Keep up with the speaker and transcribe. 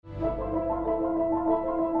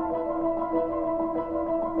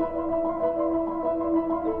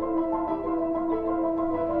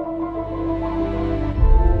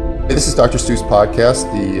This is Dr. Stu's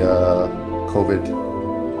podcast, the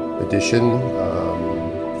COVID edition,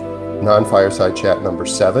 non-fireside chat number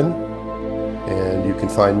 7. And you can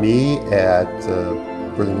find me at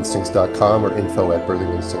birthinginstincts.com or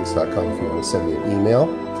info@birthinginstincts.com if you want to send me an email.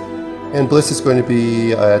 And Bliss is going to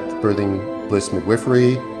be at Birthing Bliss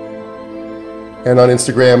Midwifery. And on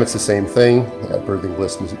Instagram, it's the same thing, at Birthing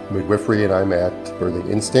Bliss Midwifery, and I'm at Birthing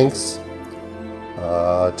Instincts.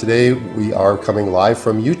 Today we are coming live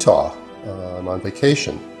from Utah. I'm on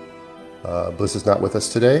vacation. Bliss is not with us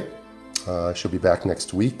today. She'll be back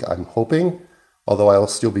next week, I'm hoping, although I'll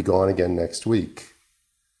still be gone again next week.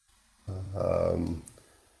 I'm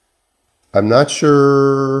not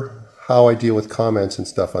sure how I deal with comments and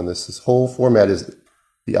stuff on this. This whole format is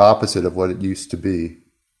the opposite of what it used to be.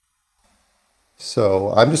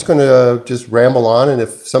 So I'm just going to just ramble on, and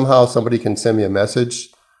if somehow somebody can send me a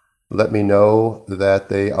message, let me know that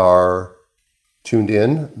they are tuned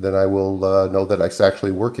in, then I will know that it's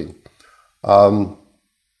actually working. How's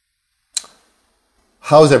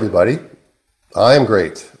everybody? I am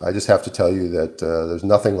great. I just have to tell you that there's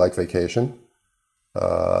nothing like vacation,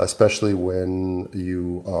 especially when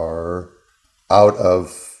you are out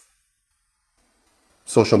of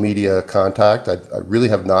social media contact. I really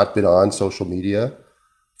have not been on social media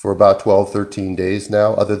for about 12, 13 days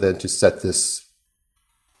now, other than to set this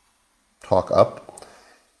talk up.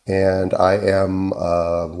 And I am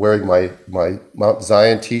wearing my Mount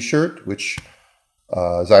Zion t-shirt, which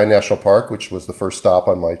Zion National Park, which was the first stop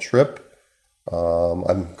on my trip.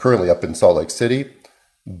 I'm currently up in Salt Lake City,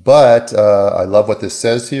 but I love what this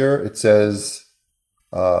says here. It says,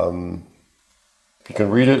 you can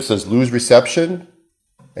read it, it says lose reception,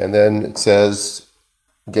 and then it says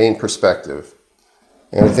gain perspective.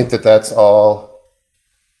 And I think that that's all.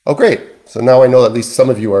 Oh, great. So now I know at least some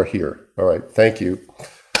of you are here. All right, thank you.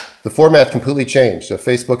 The format completely changed. So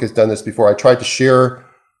Facebook has done this before. I tried to share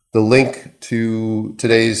the link to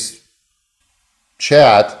today's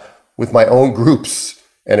chat with my own groups,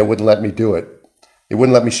 and it wouldn't let me do it. It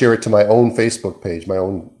wouldn't let me share it to my own Facebook page, my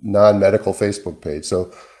own non-medical Facebook page.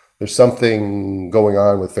 So there's something going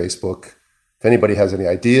on with Facebook. If anybody has any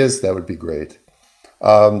ideas, that would be great.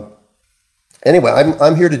 Anyway,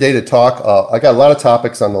 I'm here today to talk. I got a lot of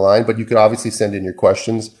topics on the line, but you can obviously send in your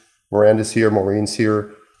questions. Miranda's here, Maureen's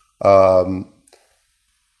here. What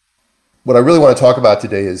I really want to talk about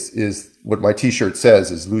today is what my t-shirt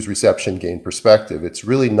says, is lose reception, gain perspective. It's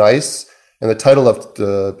really nice. And the title of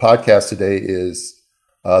the podcast today is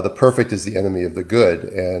The Perfect is the Enemy of the Good.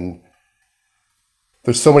 And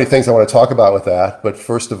there's so many things I want to talk about with that. But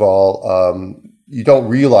first of all, you don't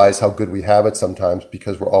realize how good we have it sometimes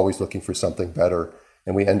because we're always looking for something better.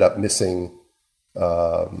 And we end up missing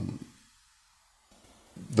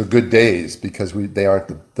the good days because they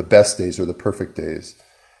aren't the best days or the perfect days.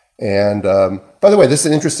 And by the way, this is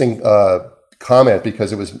an interesting comment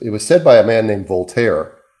because it was said by a man named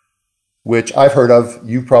Voltaire, which I've heard of,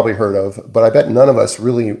 you've probably heard of, but I bet none of us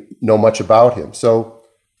really know much about him. So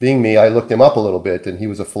being me, I looked him up a little bit, and he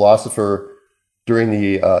was a philosopher during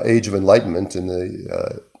the Age of Enlightenment in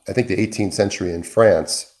I think the 18th century in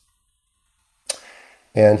France.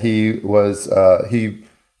 And he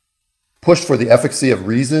pushed for the efficacy of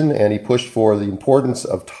reason, and he pushed for the importance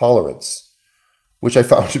of tolerance, which I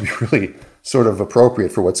found to be really sort of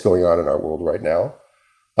appropriate for what's going on in our world right now.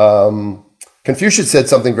 Confucius said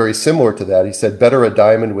something very similar to that. He said, better a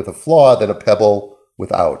diamond with a flaw than a pebble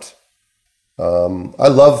without. I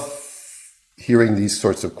love hearing these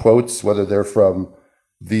sorts of quotes, whether they're from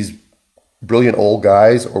these brilliant old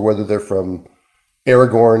guys or whether they're from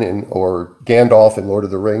Aragorn or Gandalf in Lord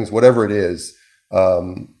of the Rings, whatever it is.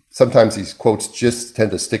 Sometimes these quotes just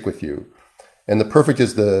tend to stick with you. And the perfect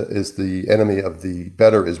is the enemy of the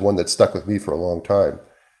better is one that stuck with me for a long time,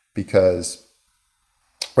 because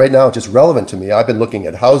right now it's just relevant to me. I've been looking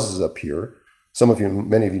at houses up here.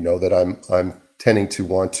 Many of you know that I'm tending to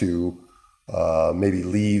want to maybe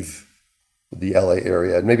leave the LA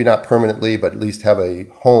area, maybe not permanently, but at least have a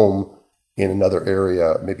home in another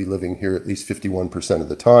area, maybe living here at least 51% of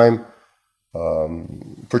the time.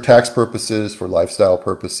 For tax purposes, for lifestyle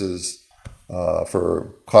purposes,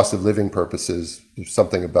 for cost of living purposes. There's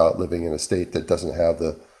something about living in a state that doesn't have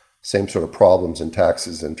the same sort of problems in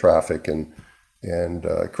taxes and traffic and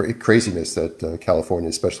craziness that California,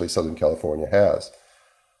 especially Southern California, has.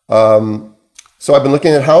 So I've been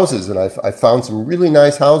looking at houses, and I've found some really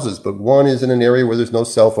nice houses, but one is in an area where there's no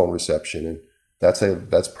cell phone reception, and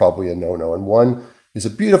that's probably a no-no. And one is a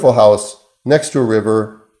beautiful house next to a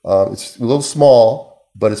river. It's a little small,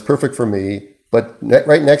 but it's perfect for me. But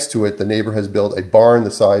right next to it, the neighbor has built a barn the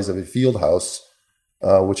size of a field house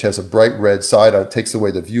which has a bright red side on it, takes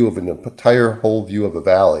away the view of an entire whole view of a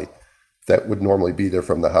valley that would normally be there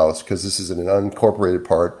from the house, because this is in an unincorporated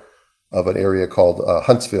part of an area called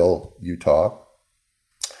Huntsville, Utah.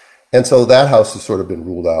 And so that house has sort of been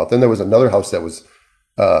ruled out. Then there was another house that was,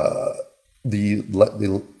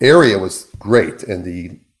 the area was great and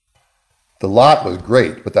the lot was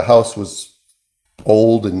great, but the house was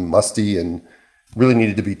old and musty and really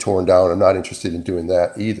needed to be torn down. I'm not interested in doing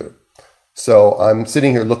that either. So I'm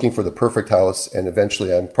sitting here looking for the perfect house, and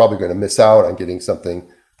eventually I'm probably going to miss out on getting something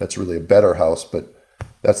that's really a better house, but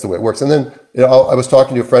that's the way it works. And then I was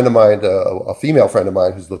talking to a friend of mine, a female friend of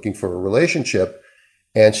mine who's looking for a relationship,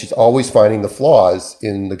 and she's always finding the flaws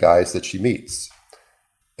in the guys that she meets.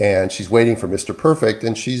 And she's waiting for Mr. Perfect,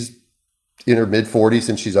 and she's in her mid-40s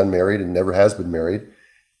and she's unmarried and never has been married.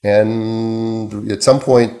 And at some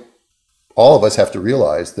point, all of us have to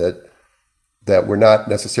realize that we're not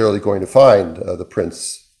necessarily going to find the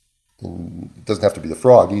prince. It doesn't have to be the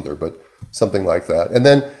frog either, but something like that. And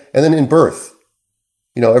then in birth,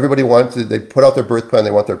 everybody they put out their birth plan,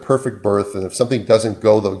 they want their perfect birth. And if something doesn't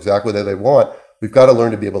go exactly that they want, we've got to learn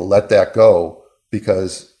to be able to let that go,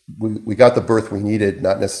 because we got the birth we needed,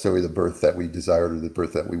 not necessarily the birth that we desired or the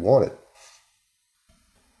birth that we wanted.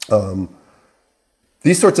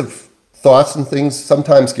 These sorts of thoughts and things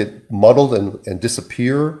sometimes get muddled and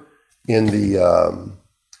disappear in the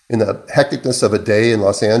hecticness of a day in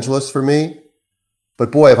Los Angeles for me.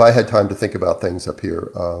 But boy, have I had time to think about things up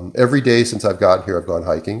here. Every day since I've gotten here, I've gone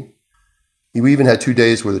hiking. We even had 2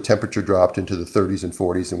 days where the temperature dropped into the 30s and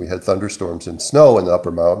 40s, and we had thunderstorms and snow in the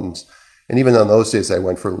upper mountains. And even on those days, I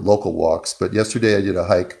went for local walks. But yesterday I did a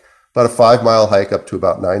hike, about a 5-mile hike up to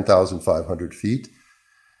about 9,500 feet.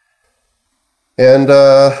 And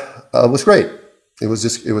it was great. It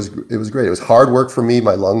was great. It was hard work for me.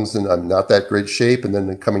 My lungs, and I'm not that great shape. And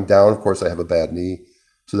then coming down, of course, I have a bad knee.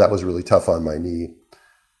 So that was really tough on my knee.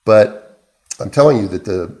 But I'm telling you that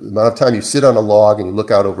the amount of time you sit on a log and you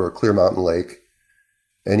look out over a clear mountain lake,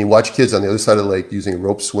 and you watch kids on the other side of the lake using a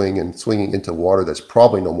rope swing and swinging into water that's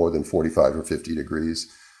probably no more than 45 or 50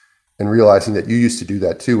 degrees, and realizing that you used to do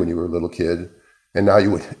that too when you were a little kid, and now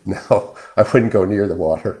I wouldn't go near the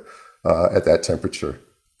water at that temperature.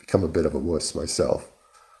 Become a bit of a wuss myself.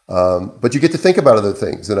 But you get to think about other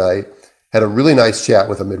things, and I had a really nice chat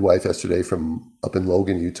with a midwife yesterday from up in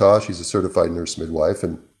Logan, Utah. She's a certified nurse midwife,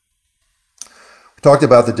 and we talked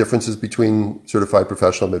about the differences between certified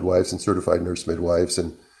professional midwives and certified nurse midwives.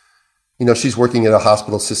 And, she's working in a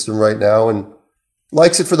hospital system right now and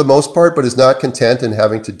likes it for the most part, but is not content in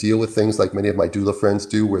having to deal with things like many of my doula friends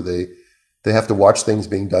do, where they have to watch things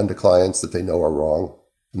being done to clients that they know are wrong,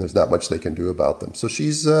 and there's not much they can do about them. So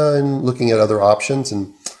she's looking at other options,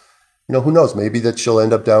 and who knows? Maybe that she'll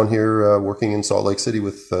end up down here working in Salt Lake City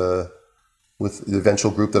with the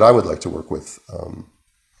eventual group that I would like to work with,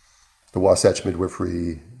 the Wasatch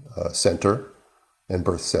Midwifery Center and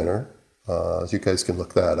Birth Center. So you guys can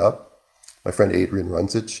look that up. My friend Adrienne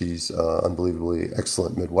runs it. She's unbelievably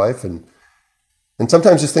excellent midwife, and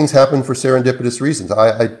sometimes these things happen for serendipitous reasons.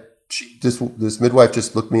 This midwife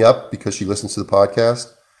just looked me up because she listens to the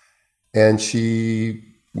podcast, and she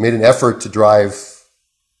made an effort to drive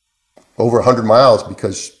over 100 miles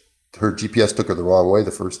because her GPS took her the wrong way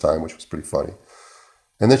the first time, which was pretty funny.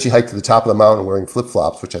 And then she hiked to the top of the mountain wearing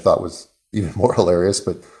flip-flops, which I thought was even more hilarious,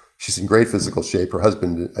 but she's in great physical shape. Her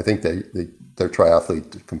husband, I think they're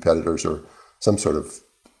triathlete competitors or some sort of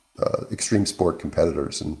extreme sport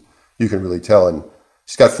competitors, and you can really tell. And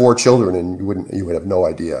she's got 4 children, and you would have no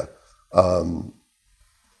idea.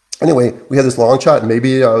 Anyway, we had this long chat, and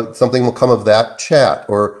maybe something will come of that chat.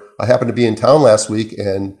 Or I happened to be in town last week,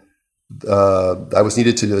 and I was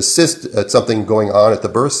needed to assist at something going on at the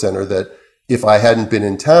birth center that if I hadn't been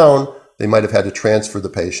in town, they might have had to transfer the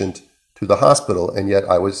patient to the hospital, and yet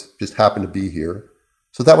I just happened to be here.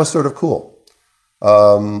 So that was sort of cool.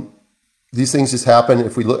 These things just happen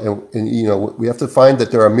if we look, and we have to find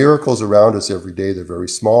that there are miracles around us every day. They're very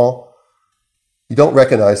small. You don't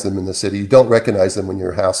recognize them in the city. You don't recognize them when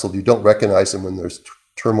you're hassled. You don't recognize them when there's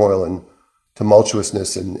turmoil and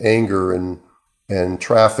tumultuousness and anger and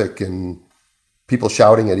traffic and people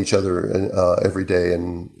shouting at each other every day,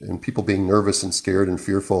 and people being nervous and scared and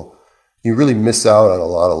fearful. You really miss out on a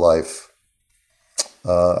lot of life.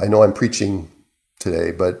 I know I'm preaching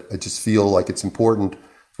today, but I just feel like it's important.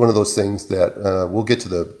 It's one of those things that we'll get to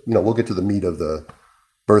the meat of the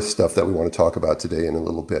birth stuff that we want to talk about today in a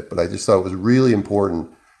little bit. But I just thought it was really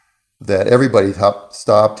important that everybody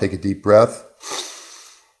stop, take a deep breath.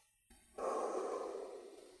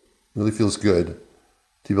 Really feels good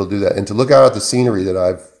to be able to do that, and to look out at the scenery that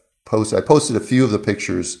I've posted. I posted a few of the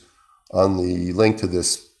pictures on the link to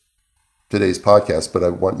today's podcast, but I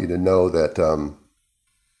want you to know that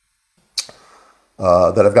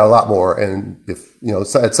that I've got a lot more, and if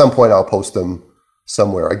at some point I'll post them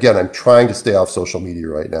somewhere. Again, I'm trying to stay off social media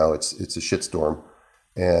right now. It's a shitstorm,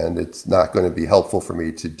 and it's not going to be helpful for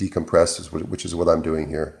me to decompress, which is what I'm doing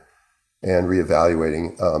here, and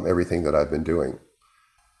reevaluating everything that I've been doing.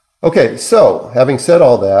 Okay, so having said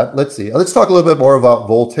all that, let's talk a little bit more about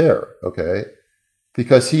Voltaire, okay?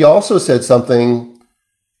 Because he also said something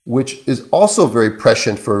which is also very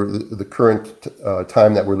prescient for the current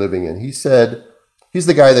time that we're living in. He said, he's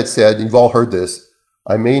the guy that said, you've all heard this,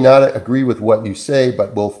 I may not agree with what you say,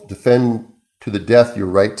 but will defend to the death your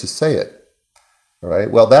right to say it. All right,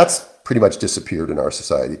 well, that's pretty much disappeared in our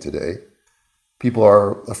society today. People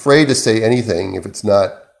are afraid to say anything if it's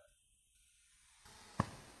not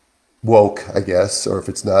woke, I guess, or if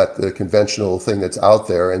it's not the conventional thing that's out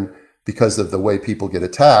there. And because of the way people get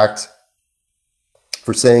attacked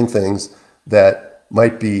for saying things that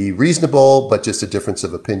might be reasonable, but just a difference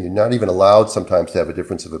of opinion, not even allowed sometimes to have a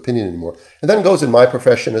difference of opinion anymore. And that goes in my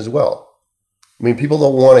profession as well. I mean, people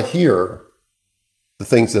don't want to hear the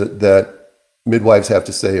things that midwives have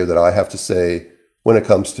to say or that I have to say when it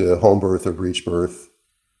comes to home birth or breech birth.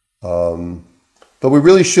 But we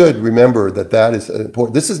really should remember that is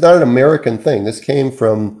important. This is not an American thing. This came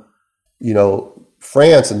from,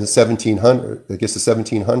 France in the 1700s, I guess the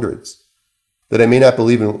 1700s. That I may not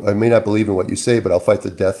believe in what you say, but I'll fight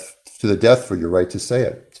to the death for your right to say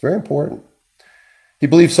it. It's very important. He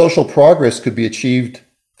believed social progress could be achieved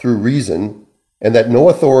through reason, and that no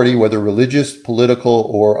authority, whether religious, political,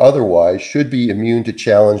 or otherwise, should be immune to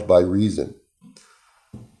challenge by reason.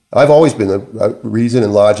 I've always been reason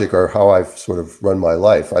and logic are how I've sort of run my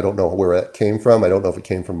life. I don't know where that came from. I don't know if it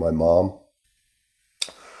came from my mom,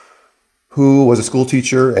 who was a school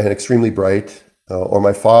teacher and extremely bright, or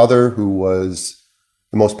my father, who was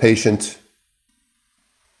the most patient,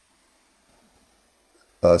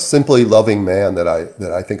 simply loving man that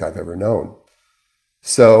I think I've ever known.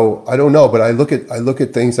 So I don't know, but I look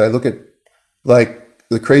at things. I look at like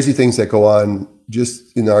the crazy things that go on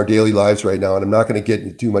just in our daily lives right now, and I'm not going to get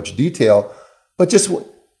into too much detail, but just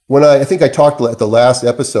when I think I talked at the last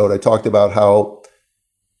episode, I talked about how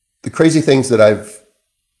the crazy things that I've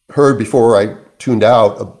heard before I tuned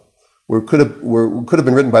out could have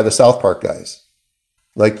been written by the South Park guys.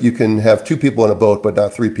 Like, you can have 2 people in a boat, but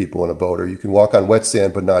not 3 people in a boat, or you can walk on wet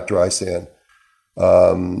sand, but not dry sand.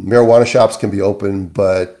 Marijuana shops can be open,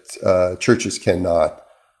 but churches cannot.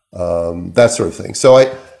 That sort of thing.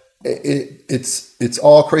 So it's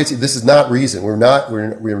all crazy. This is not reason. We're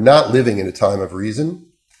not living in a time of reason.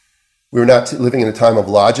 We're not living in a time of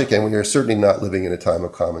logic, and we are certainly not living in a time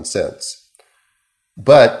of common sense.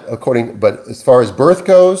 But as far as birth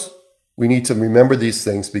goes, we need to remember these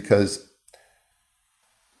things, because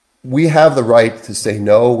we have the right to say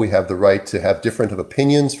no. We have the right to have different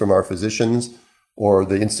opinions from our physicians or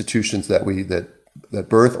the institutions that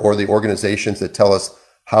birth, or the organizations that tell us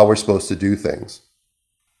how we're supposed to do things.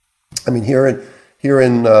 I mean, here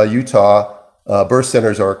in Utah, birth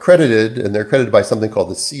centers are accredited, and they're accredited by something called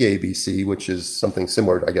the CABC, which is something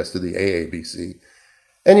similar, I guess, to the AABC.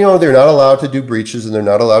 And, they're not allowed to do breeches, and they're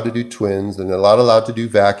not allowed to do twins, and they're not allowed to do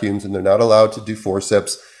vacuums, and they're not allowed to do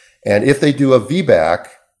forceps. And if they do a VBAC,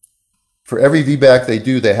 for every VBAC they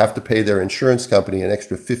do, they have to pay their insurance company an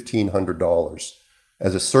extra $1,500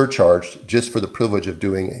 as a surcharge just for the privilege of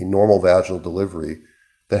doing a normal vaginal delivery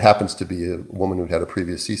that happens to be a woman who'd had a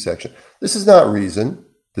previous C-section. This is not reason.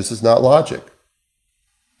 This is not logic.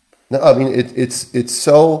 No, I mean, it's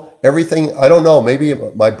so everything. I don't know. Maybe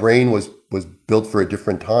my brain was built for a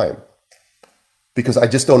different time, because I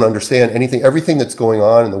just don't understand anything. Everything that's going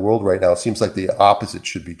on in the world right now seems like the opposite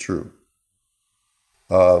should be true.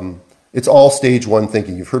 It's all stage 1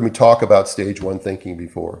 thinking. You've heard me talk about stage 1 thinking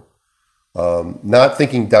before. Not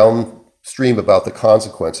thinking downstream about the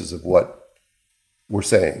consequences of what we're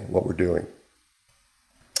saying, what we're doing.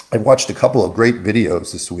 I watched a couple of great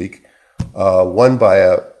videos this week. One by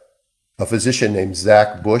a physician named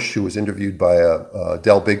Zach Bush, who was interviewed by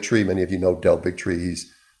Del Bigtree. Many of you know Del Bigtree.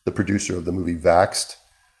 He's the producer of the movie Vaxxed.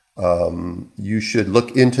 You should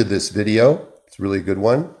look into this video. It's a really good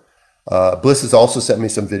one. Bliss has also sent me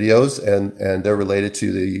some videos, and they're related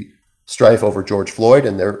to the strife over George Floyd,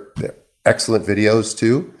 and they're excellent videos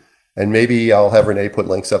too. And maybe I'll have Renee put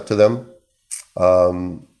links up to them.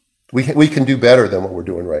 We can do better than what we're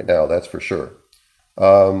doing right now, that's for sure.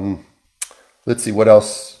 Let's see, what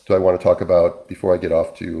else do I want to talk about before I get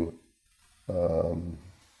off to a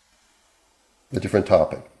different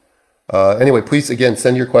topic? Anyway, please, again,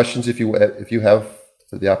 send your questions if you have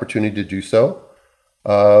the opportunity to do so.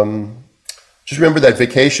 Just remember that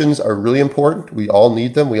vacations are really important. We all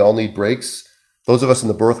need them. We all need breaks. Those of us in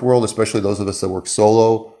the birth world, especially those of us that work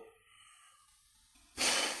solo,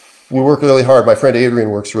 we work really hard. My friend Adrienne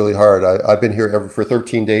works really hard. I've been here for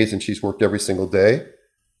 13 days and she's worked every single day.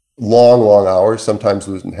 Long, long hours, sometimes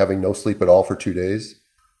having no sleep at all for 2 days.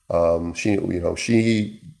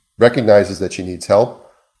 She recognizes that she needs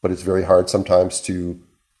help, but it's very hard sometimes to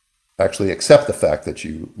actually accept the fact that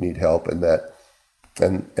you need help,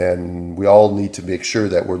 and we all need to make sure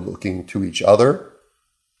that we're looking to each other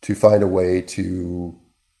to find a way to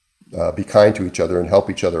be kind to each other and help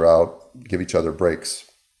each other out, give each other breaks.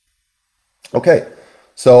 Okay,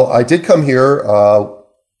 so I did come here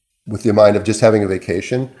with the mind of just having a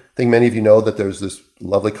vacation. I think many of you know that there's this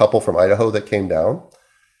lovely couple from Idaho that came down,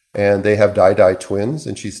 and they have Di twins,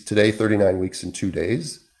 and she's today 39 weeks and 2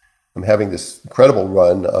 days. I'm having this incredible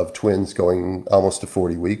run of twins going almost to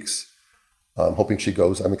 40 weeks.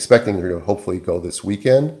 I'm expecting her to hopefully go this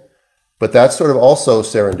weekend. But that's sort of also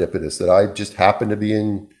serendipitous that I just happened to be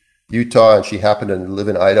in Utah and she happened to live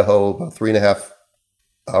in Idaho, about 3.5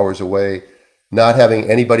 hours away, not having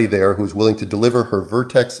anybody there who's willing to deliver her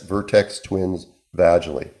Vertex twins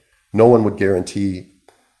vaginally. No one would guarantee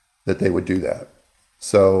that they would do that.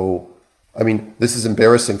 So, I mean, this is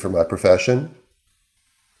embarrassing for my profession.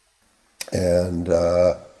 And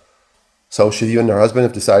so she and her husband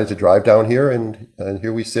have decided to drive down here, and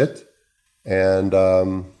here we sit, and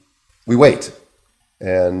we wait.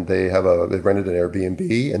 And they've rented an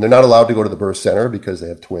Airbnb, and they're not allowed to go to the birth center because they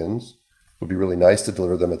have twins. It would be really nice to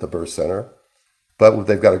deliver them at the birth center. But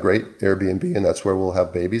they've got a great Airbnb, and that's where we'll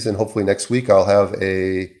have babies. And hopefully next week I'll have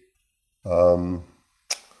a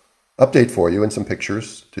update for you and some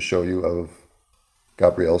pictures to show you of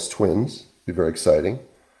Gabrielle's twins. It'll be very exciting.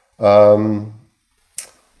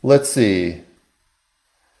 Let's see.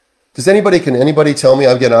 Can anybody tell me,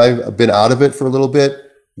 again, I've been out of it for a little bit.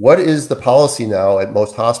 What is the policy now at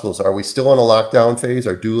most hospitals? Are we still in a lockdown phase?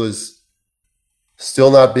 Are doulas still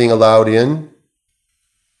not being allowed in?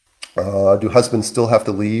 Do husbands still have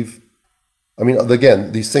to leave? I mean,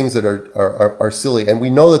 again, these things that are silly, and we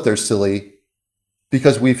know that they're silly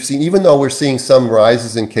because we've seen, even though we're seeing some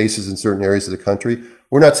rises in cases in certain areas of the country,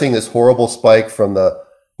 we're not seeing this horrible spike from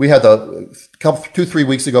we had 2-3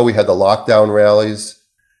 weeks ago, we had the lockdown rallies.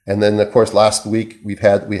 And then of course, last week we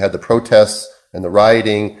had the protests and the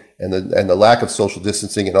rioting and the lack of social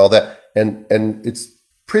distancing and all that. And it's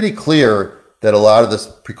pretty clear that a lot of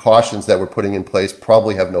the precautions that we're putting in place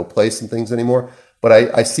probably have no place in things anymore. But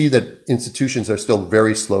I see that institutions are still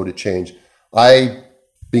very slow to change. I,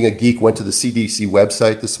 being a geek, went to the CDC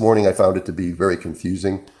website this morning. I found it to be very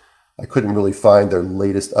confusing. I couldn't really find their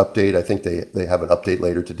latest update. I think they have an update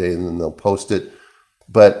later today and then they'll post it.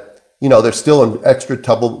 But, there's still an extra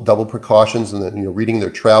double precautions and then, reading their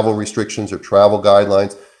travel restrictions or travel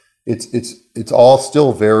guidelines. It's all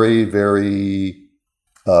still very, very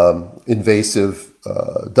invasive.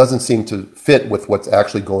 Doesn't seem to fit with what's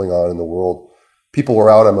actually going on in the world. People were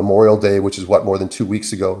out on Memorial Day, which is more than 2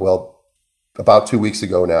 weeks ago. Well, about 2 weeks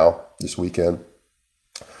ago now, this weekend.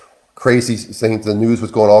 Crazy saying the news was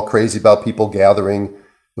going all crazy about people gathering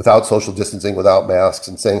without social distancing, without masks,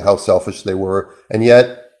 and saying how selfish they were. And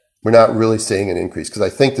yet we're not really seeing an increase because I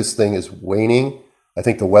think this thing is waning. I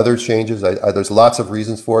think the weather changes. There's lots of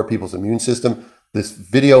reasons for it. People's immune system. This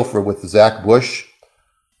video with Zach Bush,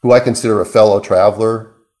 who I consider a fellow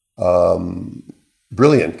traveler,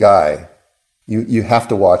 brilliant guy. You have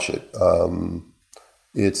to watch it.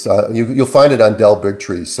 It's you'll find it on Del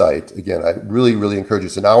Bigtree's site. Again, I really, really encourage you.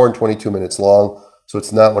 It's an hour and 22 minutes long, so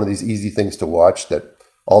it's not one of these easy things to watch that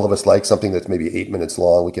all of us like. Something that's maybe 8 minutes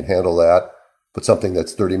long, we can handle that. But something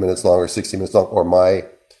that's 30 minutes long or 60 minutes long, or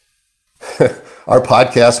our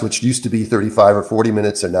podcast, which used to be 35 or 40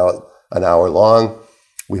 minutes, are now an hour long.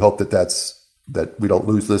 We hope that we don't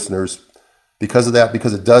lose listeners because of that,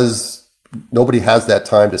 because nobody has that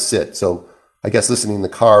time to sit. So I guess listening in the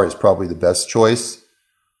car is probably the best choice.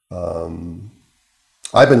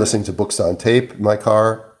 I've been listening to books on tape in my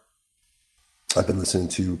car. I've been listening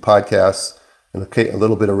to podcasts and a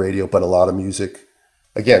little bit of radio, but a lot of music.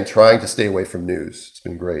 Again, trying to stay away from news. It's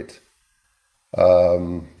been great.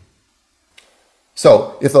 So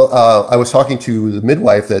if I was talking to the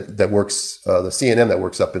midwife that works, the CNM that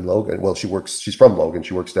works up in Logan. Well, she's from Logan.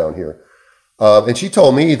 She works down here. And she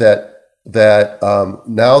told me that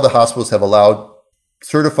now the hospitals have allowed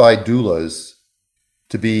certified doulas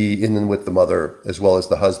to be in with the mother as well as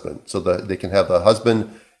the husband, so that they can have a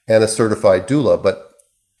husband and a certified doula. But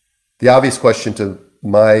the obvious question to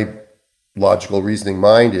my logical reasoning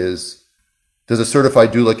mind is, does a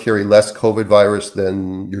certified doula carry less COVID virus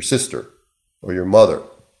than your sister? or your mother?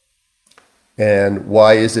 And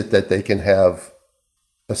why is it that they can have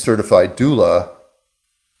a certified doula,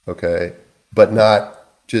 okay, but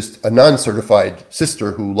not just a non-certified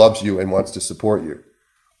sister who loves you and wants to support you,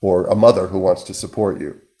 or a mother who wants to support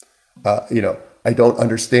you? I don't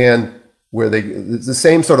understand where it's the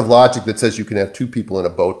same sort of logic that says you can have two people in a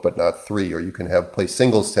boat but not three, or you can play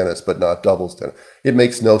singles tennis but not doubles tennis. It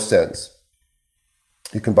makes no sense.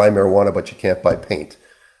 You can buy marijuana but you can't buy paint.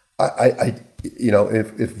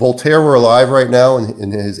 If Voltaire were alive right now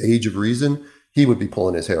in his age of reason, he would be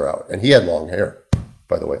pulling his hair out. And he had long hair,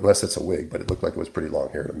 by the way, unless it's a wig, but it looked like it was pretty long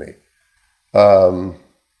hair to me.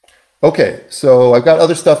 Okay, so I've got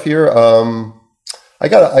other stuff here. I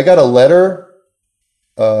got a letter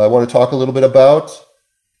I want to talk a little bit about.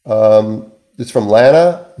 It's from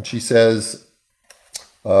Lana, and she says,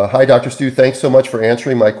 hi, Dr. Stu. Thanks so much for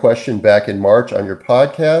answering my question back in March on your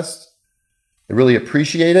podcast. I really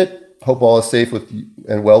appreciate it. Hope all is safe with you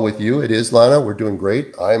and well with you. It is, Lana. We're doing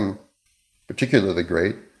great. I'm particularly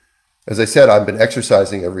great. As I said, I've been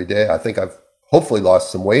exercising every day. I think I've hopefully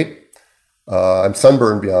lost some weight. I'm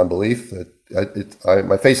sunburned beyond belief.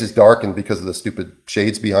 My face is darkened because of the stupid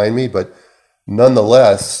shades behind me, but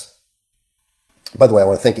nonetheless, by the way, I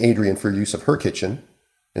want to thank Adrienne for use of her kitchen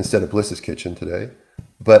instead of Bliss's kitchen today.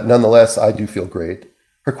 But nonetheless, I do feel great.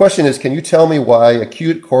 Her question is, can you tell me why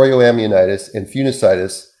acute chorioamnionitis and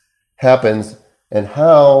funisitis happens and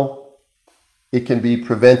how it can be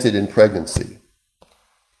prevented in pregnancy?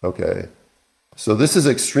 Okay, so this is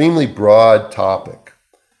an extremely broad topic.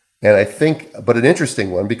 And I think, but an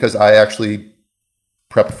interesting one, because I actually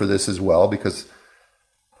prepped for this as well, because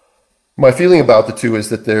my feeling about the two is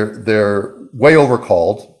that they're way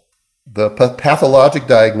overcalled. The pathologic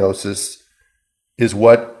diagnosis is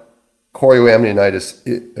what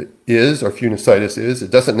chorioamnionitis is, or funisitis is.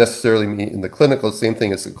 It doesn't necessarily mean in the clinical, same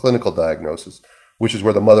thing as the clinical diagnosis, which is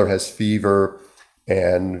where the mother has fever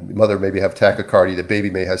and the mother maybe have tachycardia, the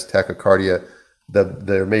baby may have tachycardia,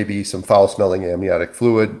 there may be some foul-smelling amniotic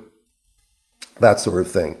fluid, that sort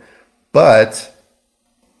of thing. But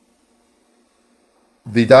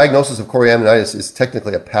the diagnosis of chorioamnionitis is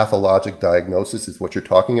technically a pathologic diagnosis, is what you're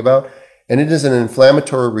talking about. And it is an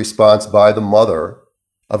inflammatory response by the mother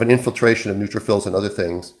of an infiltration of neutrophils and other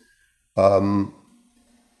things,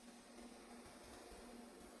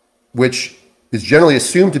 which is generally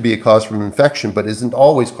assumed to be a cause from infection, but isn't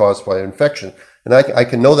always caused by infection. And I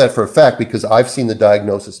can know that for a fact because I've seen the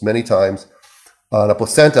diagnosis many times on a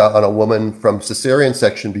placenta on a woman from cesarean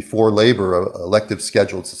section before labor, an elective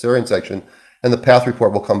scheduled cesarean section, and the path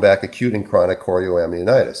report will come back acute and chronic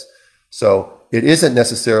chorioamnionitis. So it isn't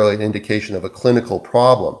necessarily an indication of a clinical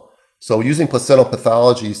problem. So using placental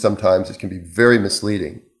pathology sometimes it can be very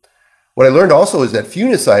misleading. What I learned also is that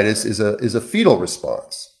funisitis is a fetal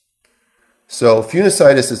response. So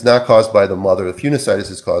funisitis is not caused by the mother. The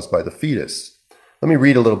funisitis is caused by the fetus. Let me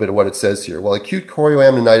read a little bit of what it says here. While acute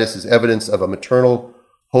chorioamnionitis is evidence of a maternal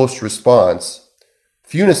host response,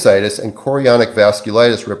 funisitis and chorionic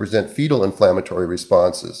vasculitis represent fetal inflammatory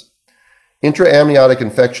responses. Intraamniotic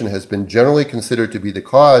infection has been generally considered to be the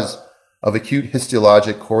cause of acute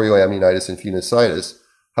histologic chorioamnionitis and funisitis.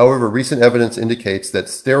 However, recent evidence indicates that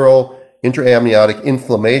sterile intraamniotic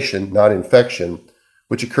inflammation, not infection,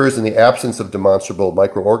 which occurs in the absence of demonstrable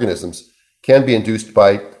microorganisms, can be induced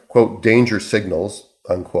by, quote, danger signals,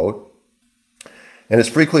 unquote, and is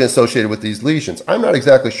frequently associated with these lesions. I'm not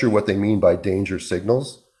exactly sure what they mean by danger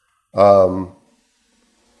signals, but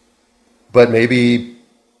maybe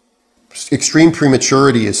extreme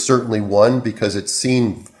prematurity is certainly one, because it's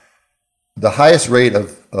seen the highest rate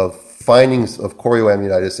of findings of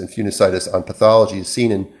chorioamnionitis and funisitis on pathology is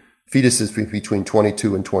seen in fetuses between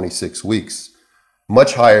 22 and 26 weeks,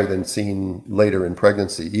 much higher than seen later in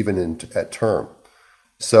pregnancy, even at term.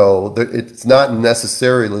 So it's not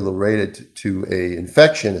necessarily related to an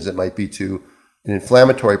infection as it might be to an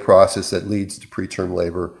inflammatory process that leads to preterm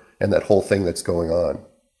labor and that whole thing that's going on.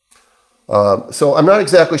 So I'm not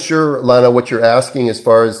exactly sure, Lana, what you're asking as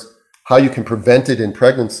far as how you can prevent it in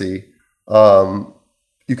pregnancy.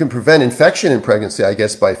 You can prevent infection in pregnancy, I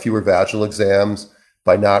guess, by fewer vaginal exams,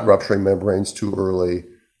 by not rupturing membranes too early,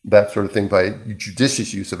 that sort of thing, by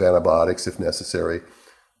judicious use of antibiotics if necessary.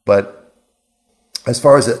 But as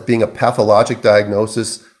far as it being a pathologic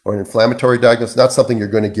diagnosis or an inflammatory diagnosis, not something you're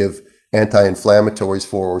going to give anti-inflammatories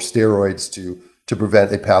for or steroids to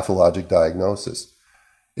prevent a pathologic diagnosis.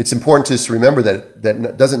 It's important to just remember that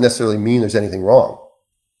that doesn't necessarily mean there's anything wrong.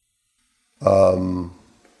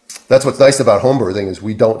 That's what's nice about home birthing is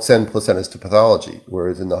we don't send placentas to pathology,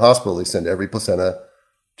 whereas in the hospital they send every placenta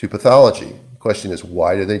to pathology. The question is,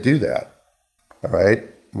 why do they do that? All right.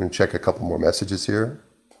 I'm going to check a couple more messages here.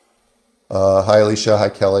 Hi, Alicia. Hi,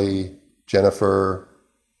 Kelly. Jennifer.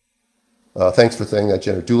 Thanks for saying that,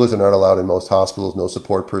 Jennifer. Doulas are not allowed in most hospitals. No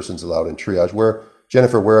support persons allowed in triage.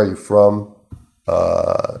 Jennifer, where are you from?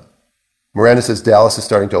 Miranda says Dallas is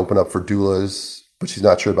starting to open up for doulas, but she's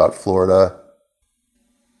not sure about Florida.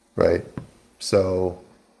 Right. So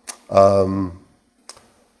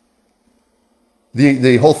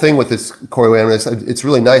the whole thing with this chorioamnion, it's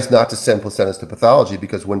really nice not to send placentas to pathology,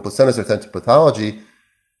 because when placentas are sent to pathology,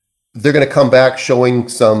 they're going to come back showing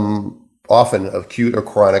some often acute or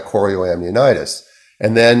chronic chorioamnionitis.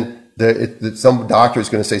 And then some doctor is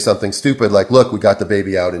going to say something stupid like, look, we got the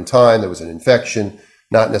baby out in time, there was an infection.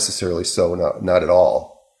 Not necessarily so, not at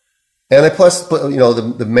all. And plus,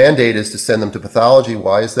 the mandate is to send them to pathology.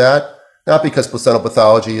 Why is that? Not because placental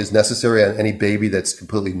pathology is necessary on any baby that's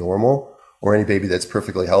completely normal, or any baby that's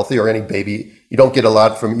perfectly healthy, or any baby, you don't get a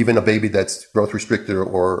lot from even a baby that's growth restricted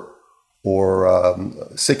or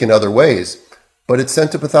sick in other ways. But it's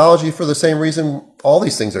sent to pathology for the same reason all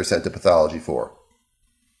these things are sent to pathology for.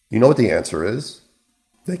 You know what the answer is?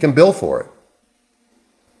 They can bill for it.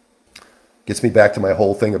 Gets me back to my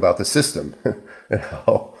whole thing about the system and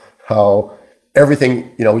how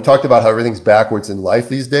everything, we talked about how everything's backwards in life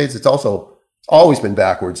these days. It's also always been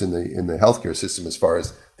backwards in the healthcare system as far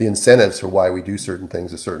as the incentives for why we do certain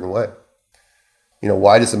things a certain way.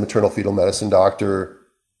 Why does a maternal fetal medicine doctor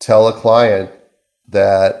tell a client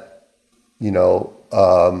that,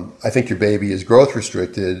 I think your baby is growth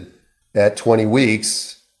restricted at 20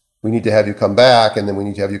 weeks, we need to have you come back, and then we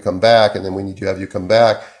need to have you come back, and then we need to have you come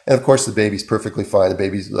back. And of course, the baby's perfectly fine. The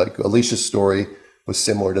baby's, like Alicia's story was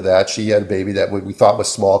similar to that. She had a baby that we thought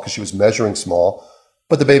was small because she was measuring small,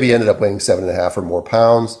 but the baby ended up weighing 7.5 or more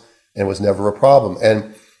pounds and was never a problem.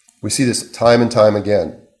 And we see this time and time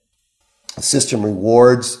again. The system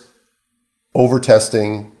rewards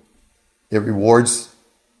over-testing. It rewards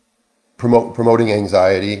promoting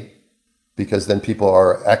anxiety, because then people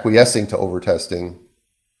are acquiescing to over-testing.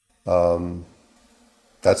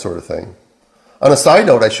 That sort of thing. On a side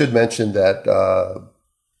note, I should mention that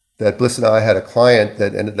that Bliss and I had a client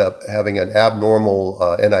that ended up having an abnormal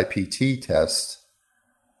NIPT test,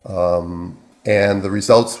 and the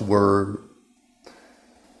results were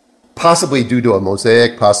possibly due to a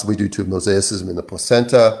mosaic, possibly due to mosaicism in the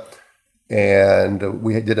placenta. And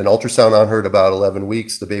we did an ultrasound on her at about 11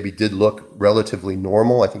 weeks. The baby did look relatively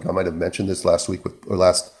normal. I think I might have mentioned this last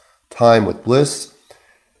time with Bliss.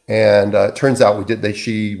 And it turns out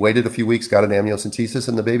she waited a few weeks, got an amniocentesis,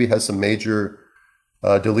 and the baby has some major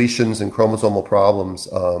deletions and chromosomal problems.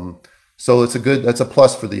 So that's a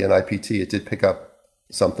plus for the NIPT. It did pick up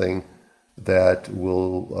something that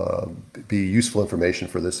will be useful information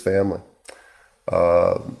for this family.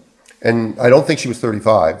 And I don't think she was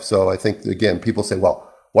 35. So I think, again, people say,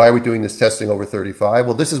 well, why are we doing this testing over 35?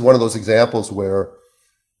 Well, this is one of those examples where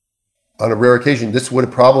on a rare occasion, this would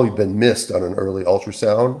have probably been missed on an early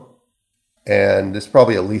ultrasound, and it's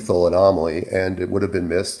probably a lethal anomaly, and it would have been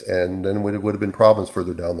missed, and then it would have been problems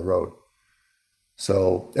further down the road.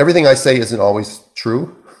 So everything I say isn't always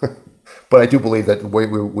true, but I do believe that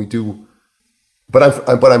we do.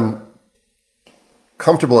 But I'm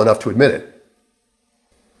comfortable enough to admit it.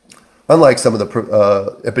 Unlike some of the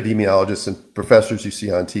epidemiologists and professors you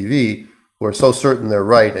see on TV, who are so certain they're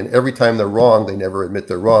right, and every time they're wrong, they never admit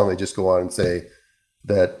they're wrong. They just go on and say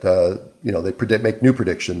that they make new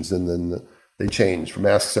predictions, and then they change.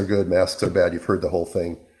 Masks are good, masks are bad. You've heard the whole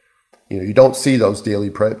thing. You don't see those daily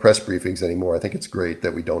press briefings anymore. I think it's great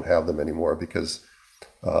that we don't have them anymore, because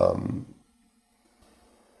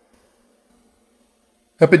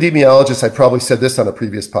epidemiologists, I probably said this on a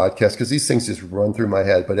previous podcast because these things just run through my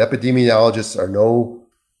head, but epidemiologists are no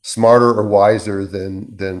smarter or wiser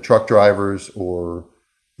than truck drivers or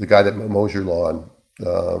the guy that mows your lawn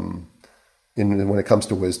when it comes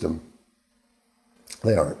to wisdom.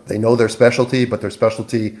 They aren't. They know their specialty, but their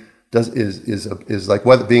specialty is like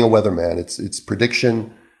being a weatherman. It's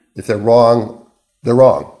prediction. If they're wrong, they're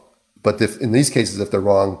wrong. But in these cases, if they're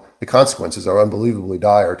wrong, the consequences are unbelievably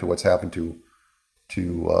dire to what's happened to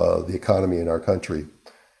the economy in our country.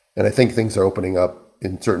 And I think things are opening up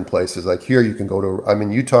in certain places. Like here, you can go to, I'm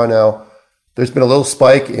in Utah now. There's been a little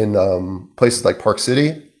spike in places like Park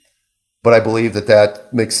City, but I believe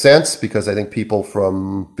that makes sense because I think people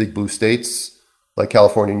from big blue states like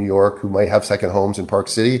California, New York, who might have second homes in Park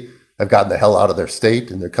City, have gotten the hell out of their state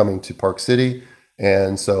and they're coming to Park City.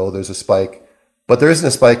 And so there's a spike, but there isn't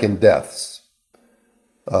a spike in deaths.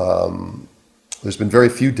 There's been very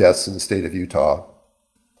few deaths in the state of Utah.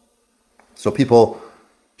 So people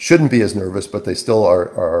shouldn't be as nervous, but they still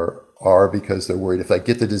are are because they're worried, if I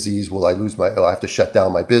get the disease, will I have to shut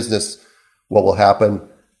down my business? What will happen?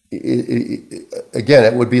 Again,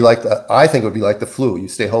 it would be like I think it would be like the flu. You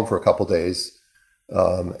stay home for a couple days,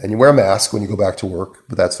 and you wear a mask when you go back to work,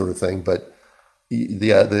 but that sort of thing. But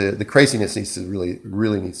the craziness needs to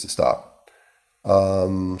really needs to stop.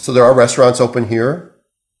 So there are restaurants open here.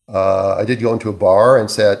 I did go into a bar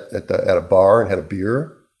and sat at a bar and had a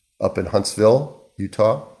beer up in Huntsville,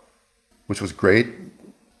 Utah, which was great.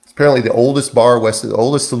 It's apparently the oldest the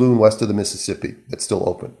oldest saloon west of the Mississippi that's still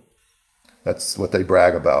open. That's what they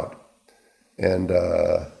brag about. And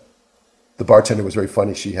the bartender was very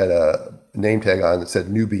funny. She had a name tag on that said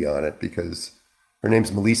newbie on it because her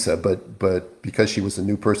name's Melissa, but because she was a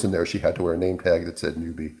new person there, she had to wear a name tag that said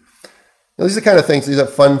newbie. Now, these are the kind of things, these are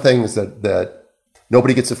fun things that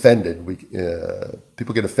nobody gets offended.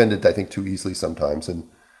 People get offended, I think, too easily sometimes.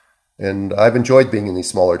 And I've enjoyed being in these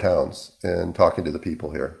smaller towns and talking to the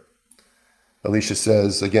people here. Alicia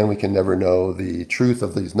says, again, we can never know the truth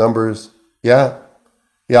of these numbers. Yeah,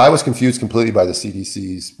 I was confused completely by the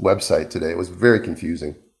CDC's website today. It was very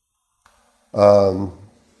confusing.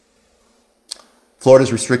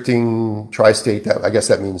 Florida's restricting tri-state. I guess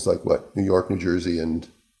that means like what? New York, New Jersey, and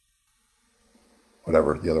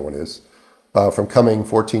whatever the other one is. From coming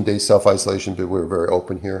 14 days self-isolation, but we're very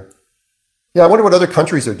open here. Yeah, I wonder what other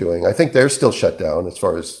countries are doing. I think they're still shut down as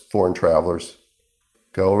far as foreign travelers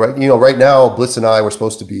go. Right now, Bliss and I were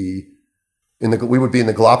supposed to be we would be in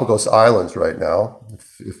the Galapagos Islands right now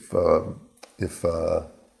if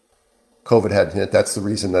COVID hadn't hit. That's the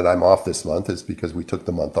reason that I'm off this month, is because we took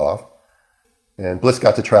the month off. And Bliss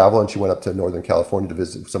got to travel, and she went up to Northern California to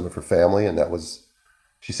visit some of her family, and that was,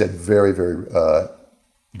 she said, very, very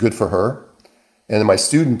good for her. And then my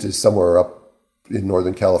student is somewhere up in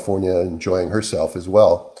Northern California enjoying herself as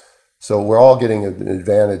well. So we're all getting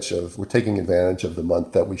we're taking advantage of the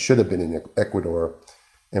month that we should have been in Ecuador,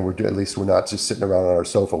 and at least we're not just sitting around on our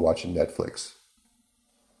sofa watching Netflix.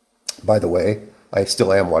 By the way, I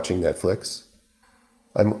still am watching Netflix.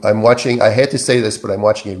 I'm watching, I hate to say this, but I'm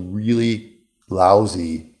watching a really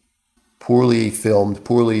lousy, poorly filmed,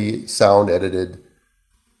 poorly sound edited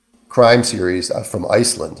crime series from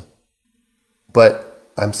Iceland. But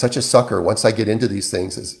I'm such a sucker. Once I get into these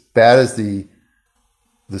things, as bad as the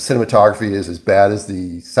cinematography is, as bad as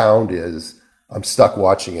the sound is, I'm stuck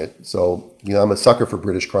watching it. So, I'm a sucker for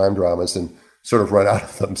British crime dramas and sort of run out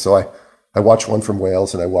of them. So I watched one from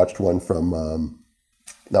Wales, and I watched one from,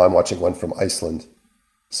 now I'm watching one from Iceland.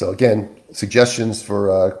 So again, suggestions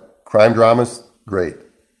for crime dramas, great.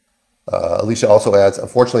 Alicia also adds,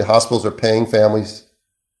 unfortunately, hospitals are paying families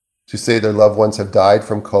to say their loved ones have died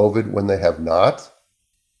from COVID when they have not.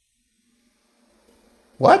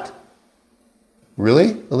 What?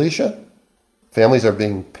 Really, Alicia? Families are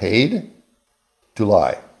being paid to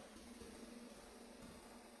lie.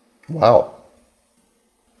 Wow.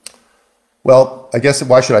 Well, I guess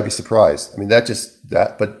why should I be surprised? That's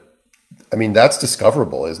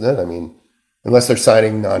discoverable, isn't it? Unless they're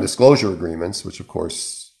signing non-disclosure agreements, which of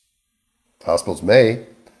course hospitals may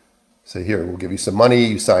say, here, we'll give you some money,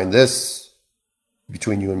 you sign this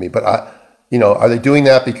between you and me. But are they doing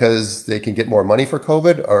that because they can get more money for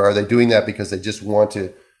COVID, or are they doing that because they just want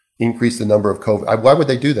to increase the number of COVID? Why would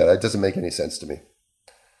they do that? It doesn't make any sense to me.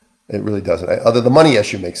 It really doesn't. The money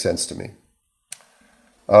issue makes sense to me.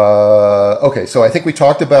 Okay, so I think we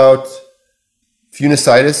talked about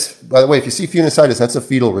funicitis. By the way, if you see funicitis, that's a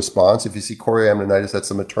fetal response. If you see chorioamnionitis,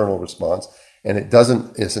 that's a maternal response. And it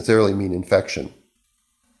doesn't necessarily mean infection.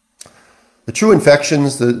 The true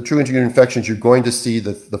infections, you're going to see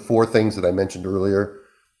the four things that I mentioned earlier.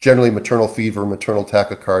 Generally maternal fever, maternal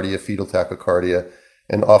tachycardia, fetal tachycardia,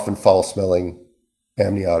 and often foul-smelling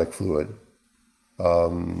amniotic fluid.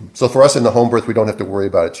 So for us in the home birth, we don't have to worry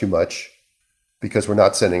about it too much because we're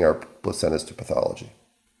not sending our placentas to pathology.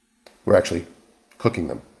 We're actually cooking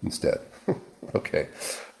them instead. Okay.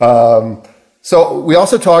 So we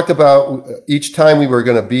also talked about each time we were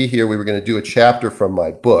going to be here, we were going to do a chapter from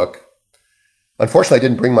my book. Unfortunately, I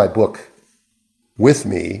didn't bring my book with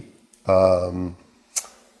me to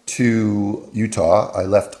Utah. I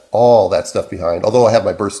left all that stuff behind, although I have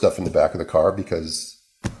my birth stuff in the back of the car because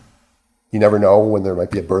you never know when there might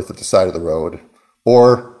be a birth at the side of the road,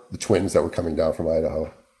 or the twins that were coming down from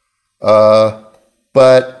Idaho.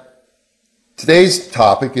 But today's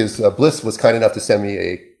topic is, Bliss was kind enough to send me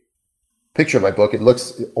a picture of my book. It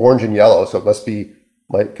looks orange and yellow, so it must be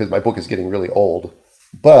because my book is getting really old.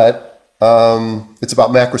 But it's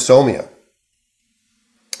about macrosomia.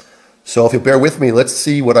 So if you'll bear with me, let's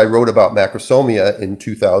see what I wrote about macrosomia in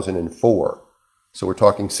 2004. So we're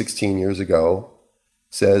talking 16 years ago.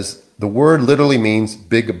 It says, The word literally means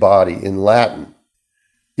big body in Latin.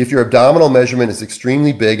 If your abdominal measurement is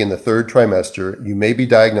extremely big in the third trimester, you may be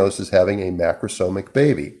diagnosed as having a macrosomic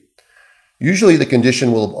baby. Usually the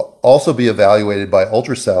condition will also be evaluated by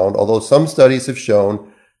ultrasound, although some studies have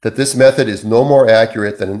shown that this method is no more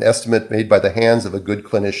accurate than an estimate made by the hands of a good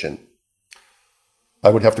clinician. I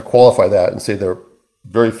would have to qualify that and say there are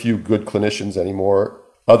very few good clinicians anymore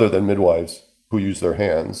other than midwives who use their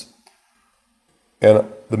hands.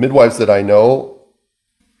 And the midwives that I know,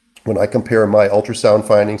 when I compare my ultrasound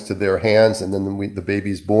findings to their hands and then the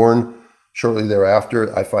baby is born shortly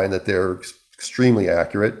thereafter, I find that they're extremely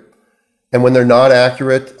accurate. And when they're not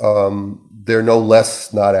accurate, they're no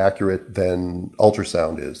less not accurate than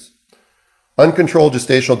ultrasound is. Uncontrolled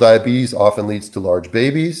gestational diabetes often leads to large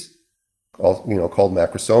babies, called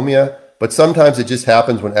macrosomia, but sometimes it just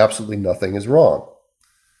happens when absolutely nothing is wrong.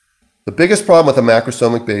 The biggest problem with a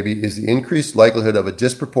macrosomic baby is the increased likelihood of a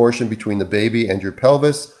disproportion between the baby and your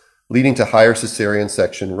pelvis, leading to higher cesarean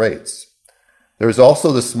section rates. There is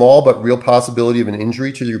also the small but real possibility of an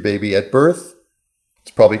injury to your baby at birth.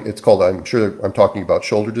 It's called, I'm sure I'm talking about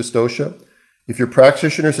shoulder dystocia. If your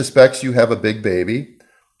practitioner suspects you have a big baby,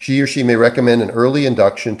 he or she may recommend an early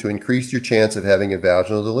induction to increase your chance of having a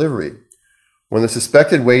vaginal delivery. When the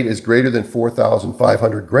suspected weight is greater than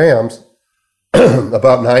 4,500 grams,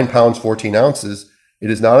 about 9 pounds, 14 ounces, it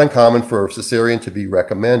is not uncommon for a cesarean to be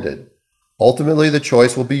recommended. Ultimately, the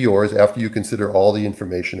choice will be yours after you consider all the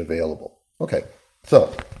information available. Okay,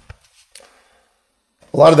 so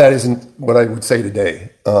a lot of that isn't what I would say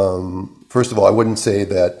today. First of all, I wouldn't say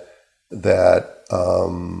that a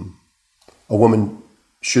woman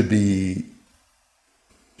should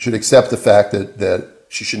accept the fact that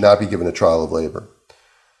she should not be given a trial of labor.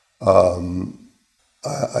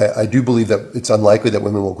 I do believe that it's unlikely that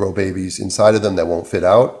women will grow babies inside of them that won't fit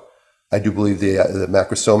out. I do believe the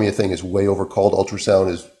macrosomia thing is way overcalled. Ultrasound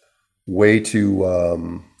is way too,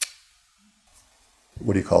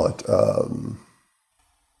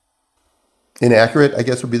 inaccurate, I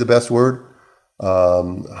guess would be the best word.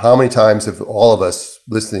 How many times have all of us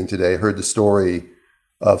listening today heard the story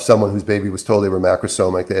of someone whose baby was told they were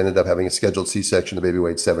macrosomic? They ended up having a scheduled C-section. The baby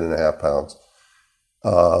weighed 7.5 pounds.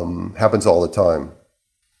 Happens all the time.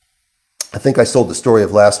 I think I told the story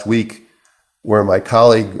of last week where my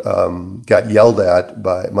colleague got yelled at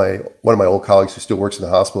by one of my old colleagues who still works in the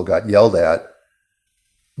hospital, got yelled at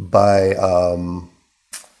by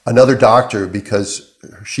another doctor because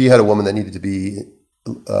she had a woman that needed to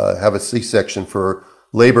have a C-section for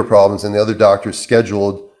labor problems, and the other doctor's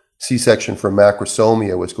scheduled C-section for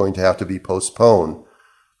macrosomia was going to have to be postponed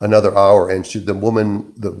another hour. And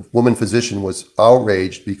the woman physician was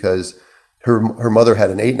outraged because her mother had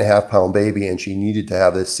an 8.5 pound baby and she needed to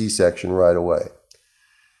have this C-section right away.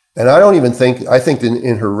 And I think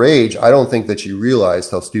in her rage, I don't think that she realized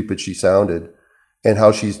how stupid she sounded and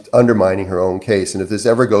how she's undermining her own case. And if this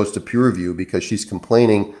ever goes to peer review because she's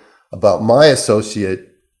complaining about my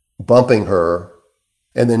associate bumping her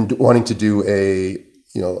and then wanting to do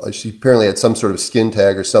she apparently had some sort of skin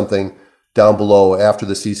tag or something down below after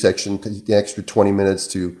the C-section, the extra 20 minutes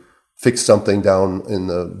to fix something down in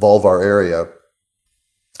the vulvar area.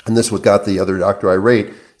 And this what got the other doctor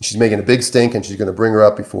irate. She's making a big stink and she's going to bring her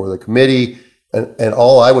up before the committee. And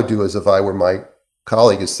all I would do is, if I were my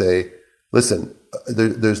colleague, is say, listen,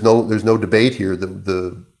 there's no debate here.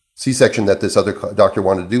 The C-section that this other doctor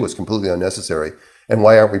wanted to do was completely unnecessary. And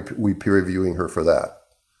why aren't we peer reviewing her for that?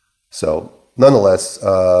 So nonetheless,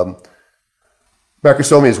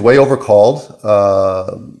 macrosomia is way overcalled.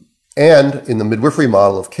 And in the midwifery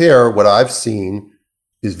model of care, what I've seen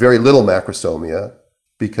is very little macrosomia,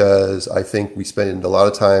 because I think we spend a lot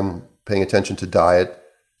of time paying attention to diet,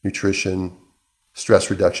 nutrition, stress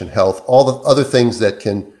reduction, health, all the other things that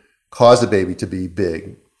can cause a baby to be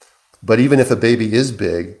big. But even if a baby is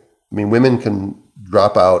big, women can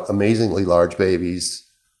drop out amazingly large babies,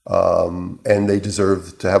 and they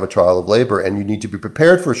deserve to have a trial of labor. And you need to be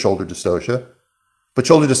prepared for shoulder dystocia. But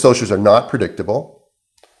shoulder dystocias are not predictable,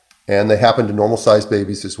 and they happen to normal-sized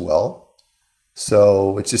babies as well.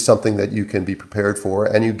 So it's just something that you can be prepared for,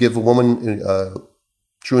 and you give a woman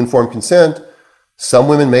true informed consent. Some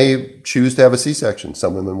women may choose to have a C-section.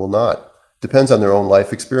 Some women will not. Depends on their own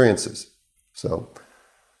life experiences. So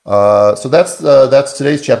that's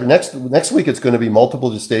today's chapter. Next week, it's going to be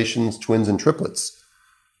multiple gestations, twins, and triplets.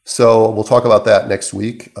 So we'll talk about that next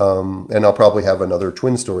week, and I'll probably have another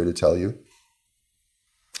twin story to tell you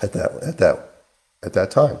at that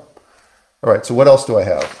time. All right, so what else do I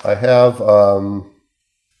have? I have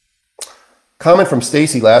comment from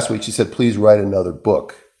Stacy last week. She said, please write another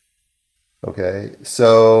book. Okay,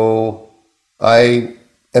 so I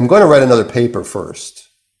am going to write another paper first.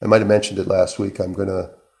 I might have mentioned it last week. I got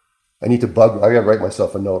to write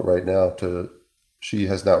myself a note right now she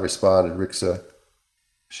has not responded, Rixa.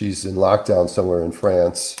 She's in lockdown somewhere in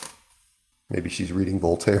France. Maybe she's reading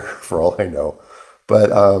Voltaire for all I know.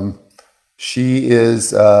 But she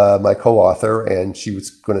is my co-author, and she was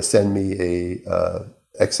going to send me a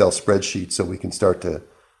Excel spreadsheet so we can start to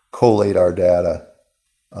collate our data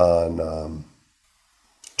on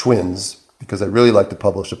twins, because I really like to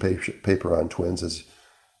publish a paper on twins. As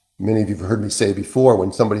many of you have heard me say before,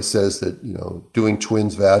 when somebody says that doing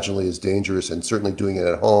twins vaginally is dangerous and certainly doing it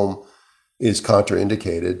at home is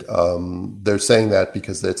contraindicated, they're saying that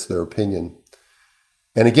because that's their opinion.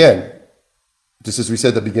 And again, just as we said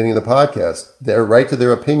at the beginning of the podcast, their right to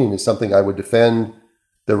their opinion is something I would defend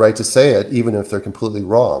their right to say it, even if they're completely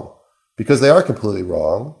wrong, because they are completely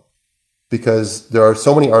wrong, because there are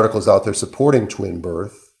so many articles out there supporting twin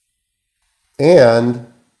birth, and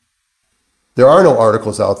there are no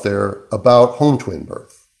articles out there about home twin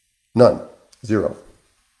birth. None. Zero.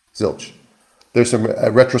 Zilch. There's some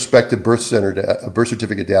retrospective birth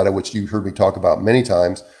certificate data, which you heard me talk about many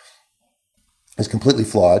times, is completely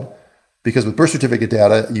flawed, because with birth certificate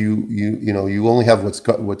data, you only have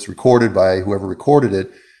what's recorded by whoever recorded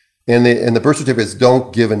it, and the birth certificates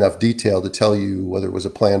don't give enough detail to tell you whether it was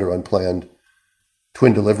a planned or unplanned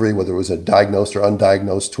twin delivery, whether it was a diagnosed or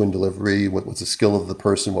undiagnosed twin delivery, what was the skill of the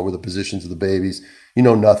person, what were the positions of the babies. You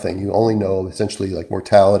know nothing. You only know essentially like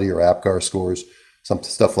mortality or APGAR scores, some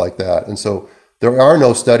stuff like that. And so there are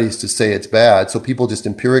no studies to say it's bad. So people just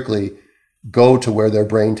empirically go to where their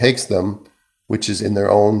brain takes them, which is in their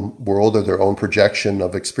own world or their own projection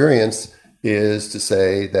of experience, is to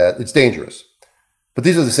say that it's dangerous. But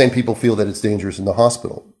these are the same people feel that it's dangerous in the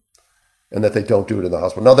hospital and that they don't do it in the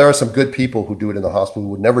hospital. Now, there are some good people who do it in the hospital who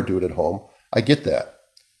would never do it at home. I get that.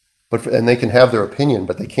 And they can have their opinion,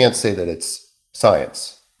 but they can't say that it's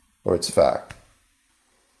science or it's fact.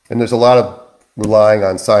 And there's a lot of relying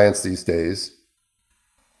on science these days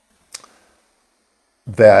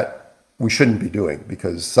that we shouldn't be doing,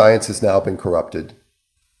 because science has now been corrupted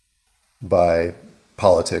by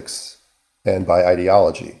politics and by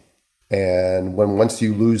ideology. And once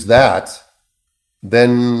you lose that,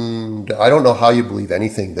 then I don't know how you believe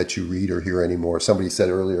anything that you read or hear anymore. Somebody said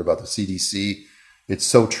earlier about the CDC. It's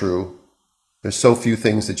so true. There's so few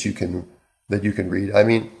things that you can read. I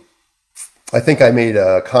mean, I think I made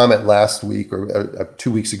a comment last week or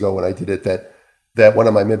 2 weeks ago when I did it that one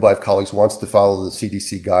of my midwife colleagues wants to follow the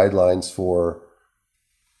CDC guidelines for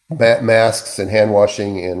masks and hand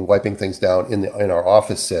washing and wiping things down in our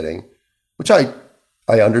office setting, which I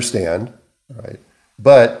understand, right?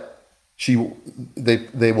 But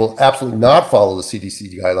they will absolutely not follow the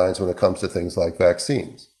CDC guidelines when it comes to things like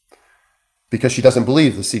vaccines, because she doesn't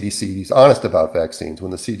believe the CDC is honest about vaccines.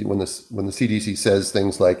 When the CDC says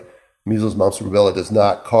things like measles, mumps, rubella does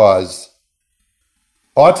not cause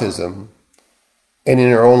autism, and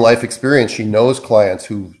in her own life experience, she knows clients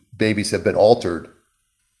whose babies have been altered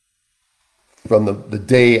from the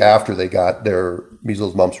day after they got their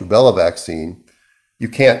measles, mumps, rubella vaccine. She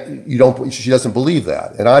doesn't believe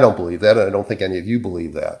that. And I don't believe that. And I don't think any of you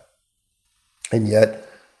believe that. And yet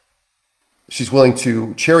she's willing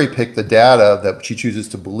to cherry pick the data that she chooses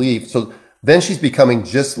to believe. So then she's becoming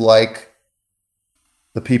just like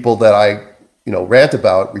the people that I, rant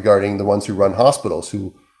about regarding the ones who run hospitals,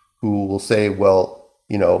 who will say, well,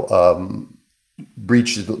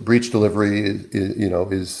 breech delivery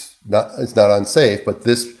is not unsafe, but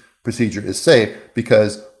this procedure is safe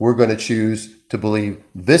because we're going to choose to believe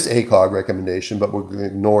this ACOG recommendation, but we're going to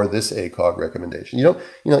ignore this ACOG recommendation. You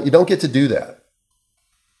don't get to do that.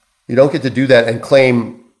 You don't get to do that and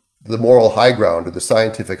claim the moral high ground or the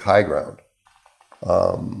scientific high ground.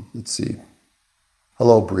 Let's see.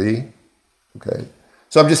 Hello, Bree. Okay.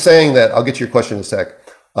 So I'm just saying that, I'll get to your question in a sec.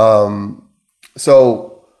 Well,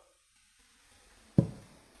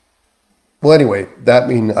 anyway,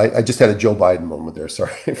 I just had a Joe Biden moment there.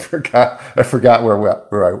 Sorry, I forgot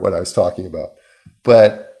what I was talking about.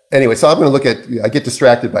 But anyway, so I'm going to look at. I get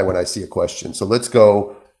distracted by when I see a question. So let's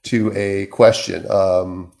go to a question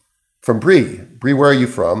from Bree. Bree, where are you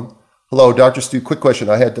from? Hello, Dr. Stu. Quick question.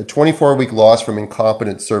 I had a 24-week loss from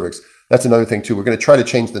incompetent cervix. That's another thing too. We're going to try to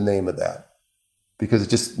change the name of that because it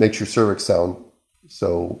just makes your cervix sound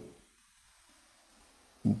so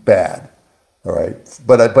bad. All right.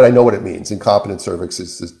 But I know what it means. Incompetent cervix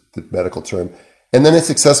is the medical term. And then a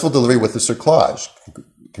successful delivery with the cerclage.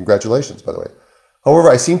 Congratulations, by the way. However,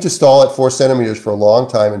 I seem to stall at 4 centimeters for a long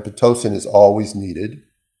time and Pitocin is always needed.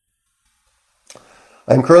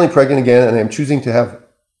 I'm currently pregnant again and I'm choosing to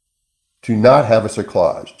not have a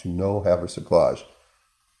cerclage,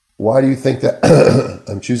 why do you think that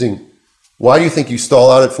why do you think you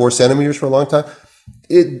stall out at 4 centimeters for a long time?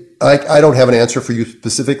 I don't have an answer for you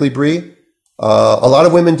specifically, Bree. A lot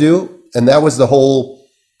of women do. And that was the whole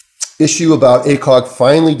issue about ACOG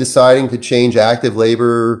finally deciding to change active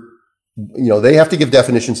labor. They have to give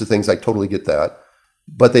definitions to things. I totally get that.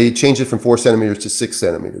 But they changed it from 4 centimeters to 6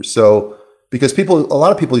 centimeters. So, because a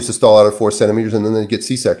lot of people used to stall out at 4 centimeters and then they get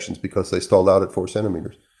C-sections because they stalled out at 4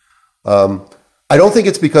 centimeters. I don't think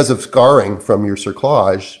it's because of scarring from your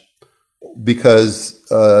cerclage, because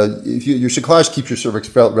if your cerclage keeps your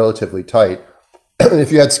cervix relatively tight.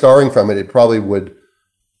 If you had scarring from it, it probably would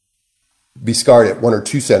be scarred at 1 or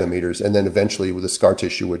 2 centimeters, and then eventually the scar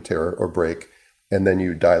tissue would tear or break, and then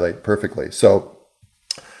you dilate perfectly. So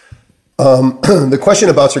the question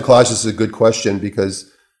about cerclages is a good question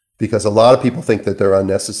because a lot of people think that they're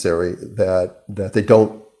unnecessary, that they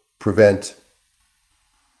don't prevent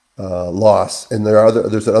loss, and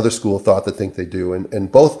there's another school of thought that think they do,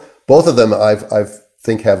 and both of them I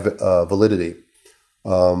think have validity.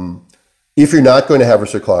 If you're not going to have a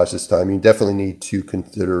cerclage this time, you definitely need to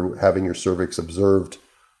consider having your cervix observed,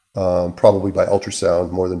 probably by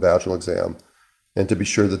ultrasound more than vaginal exam, and to be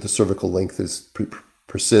sure that the cervical length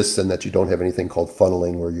persists and that you don't have anything called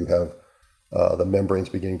funneling, where you have the membranes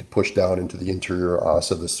beginning to push down into the interior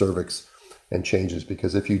os of the cervix and changes.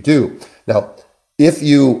 Because if you do, now, if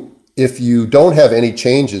you don't have any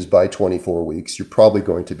changes by 24 weeks, you're probably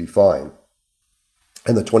going to be fine.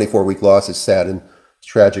 And the 24-week loss, as sad and as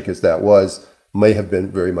tragic as that was, may have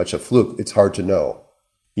been very much a fluke. It's hard to know.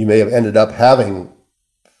 You may have ended up having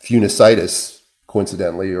funicitis,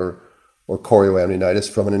 coincidentally, or chorioamnionitis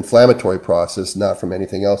from an inflammatory process, not from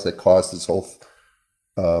anything else that caused this whole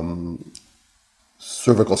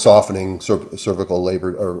cervical softening, cervical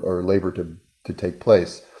labor or labor to take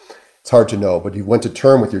place. It's hard to know, but you went to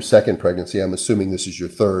term with your second pregnancy. I'm assuming this is your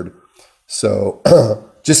third. So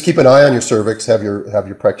just keep an eye on your cervix, have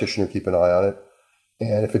your practitioner keep an eye on it.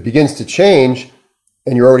 And if it begins to change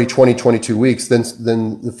and you're already 22 weeks,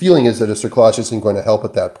 then the feeling is that a cerclage isn't going to help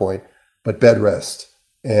at that point, but bed rest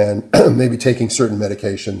and maybe taking certain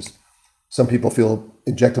medications. Some people feel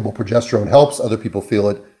injectable progesterone helps. Other people feel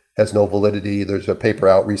it has no validity. There's a paper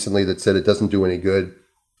out recently that said it doesn't do any good,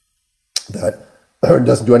 that it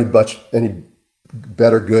doesn't do any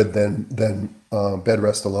better good than bed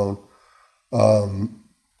rest alone.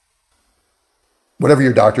 Whatever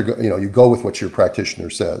your doctor, you go with what your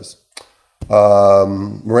practitioner says.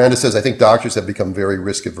 Miranda says, I think doctors have become very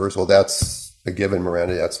risk averse. Well, that's a given,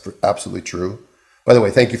 Miranda. That's absolutely true. By the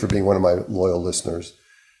way, thank you for being one of my loyal listeners.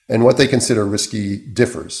 And what they consider risky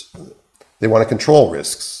differs. They want to control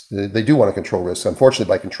risks. They do want to control risks. Unfortunately,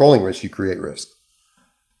 by controlling risks, you create risk.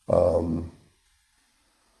 And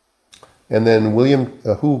then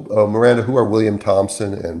Miranda, who are William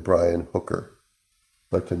Thompson and Brian Hooker?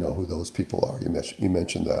 I'd like to know who those people are. You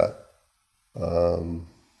mentioned that.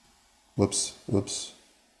 Whoops.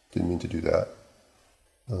 Didn't mean to do that.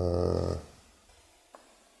 There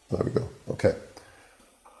we go. Okay.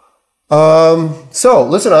 So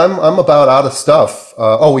listen, I'm about out of stuff.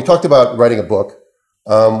 We talked about writing a book.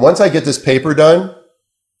 Once I get this paper done,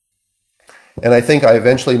 and I think I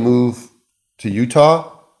eventually move to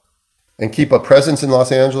Utah and keep a presence in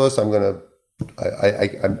Los Angeles, I'm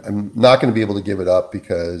not going to be able to give it up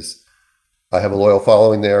because I have a loyal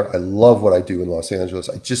following there. I love what I do in Los Angeles.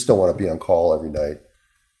 I just don't want to be on call every night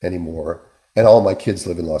anymore. And all my kids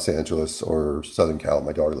live in Los Angeles or Southern Cal.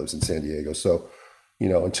 My daughter lives in San Diego. So,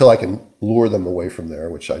 until I can lure them away from there,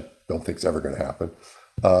 which I don't think is ever going to happen,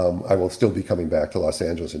 I will still be coming back to Los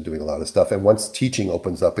Angeles and doing a lot of stuff. And once teaching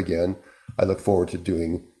opens up again, I look forward to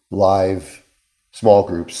doing live small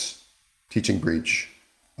groups, teaching breech,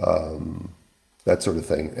 that sort of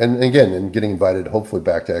thing. And again, and getting invited hopefully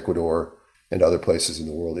back to Ecuador and other places in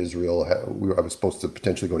the world. Israel, I was supposed to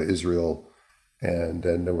potentially go to Israel, and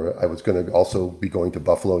then I was going to also be going to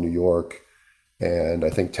Buffalo, New York, and I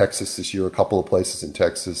think Texas this year, a couple of places in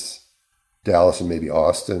Texas, Dallas, and maybe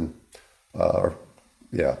Austin,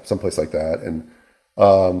 someplace like that. And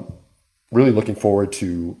really looking forward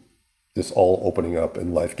to this all opening up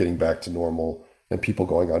and life getting back to normal and people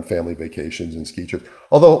going on family vacations and ski trips.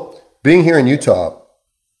 Although being here in Utah,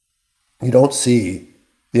 you don't see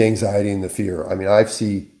the anxiety and the fear. I mean, I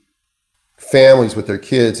see families with their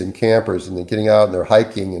kids and campers, and they're getting out and they're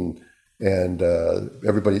hiking and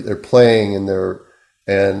everybody, they're playing and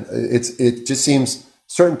it just seems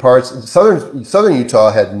certain parts, southern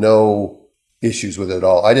Utah had no issues with it at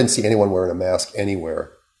all. I didn't see anyone wearing a mask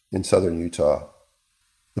anywhere in southern Utah.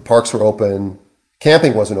 The parks were open.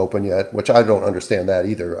 Camping wasn't open yet, which I don't understand that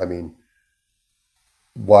either. I mean,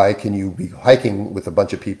 why can you be hiking with a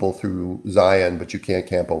bunch of people through Zion, but you can't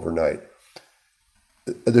camp overnight?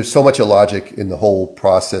 There's so much illogic in the whole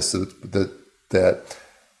process that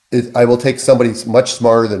I will take somebody much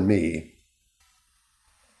smarter than me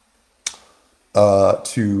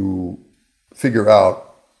to figure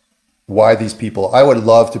out why these people. I would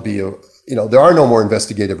love to be there are no more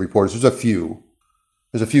investigative reporters. There's a few.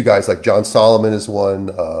 There's a few guys like John Solomon is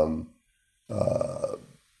one.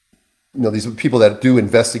 These people that do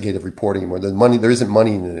investigative reporting anymore. There isn't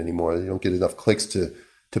money in it anymore. You don't get enough clicks to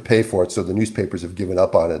pay for it. So the newspapers have given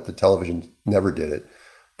up on it. The television never did it.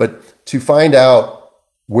 But to find out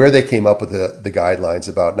where they came up with the guidelines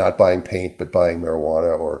about not buying paint but buying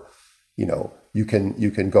marijuana, or you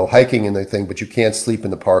can go hiking in the thing, but you can't sleep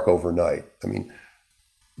in the park overnight. I mean,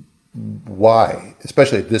 why?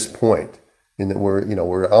 Especially at this point, in that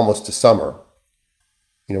we're almost to summer.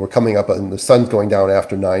 We're coming up and the sun's going down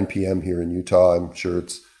after 9 p.m. here in Utah. I'm sure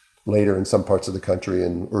it's later in some parts of the country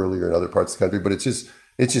and earlier in other parts of the country, but it's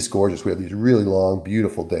just gorgeous. We have these really long,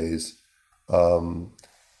 beautiful days.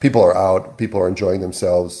 People are out. People are enjoying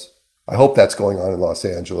themselves. I hope that's going on in Los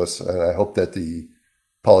Angeles, and I hope that the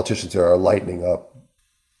politicians there are lightening up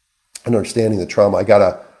and understanding the trauma. I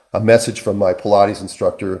got a message from my Pilates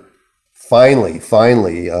instructor, finally,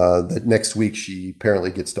 that next week she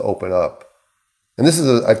apparently gets to open up. And this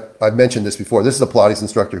is I've mentioned this before. This is a Pilates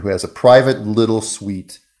instructor who has a private little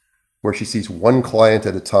suite where she sees one client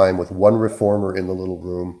at a time with one reformer in the little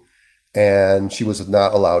room. And she was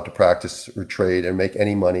not allowed to practice or trade and make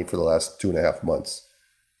any money for the last 2.5 months.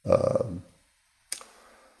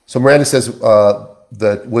 So Miranda says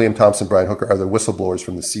that William Thompson, Brian Hooker are the whistleblowers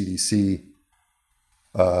from the CDC.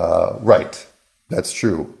 Right. That's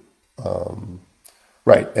true.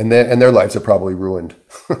 Right. And their lives are probably ruined.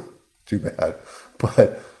 Too bad.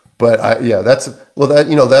 That's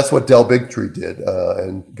what Del Bigtree did,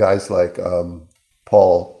 and guys like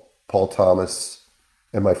Paul Thomas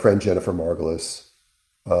and my friend Jennifer Margulis.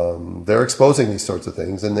 They're exposing these sorts of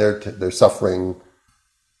things, and they're suffering,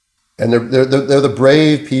 and they're the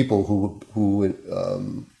brave people who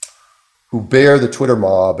bear the Twitter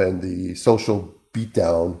mob and the social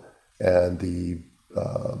beatdown and the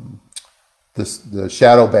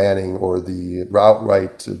shadow banning or the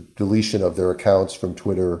outright deletion of their accounts from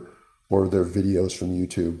Twitter or their videos from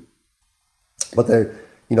YouTube. But they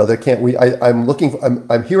can't.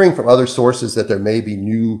 I'm hearing from other sources that there may be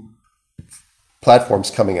new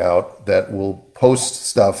platforms coming out that will post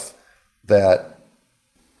stuff that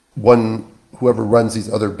whoever runs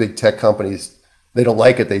these other big tech companies, they don't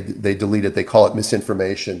like it. They delete it. They call it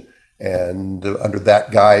misinformation. And under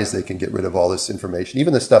that guise, they can get rid of all this information,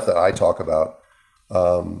 even the stuff that I talk about.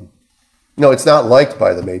 It's not liked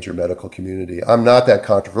by the major medical community. I'm not that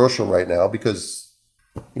controversial right now because,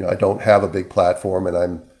 I don't have a big platform, and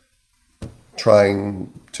I'm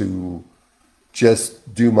trying to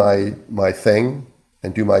just do my thing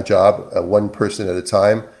and do my job, one person at a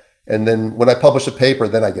time. And then when I publish a paper,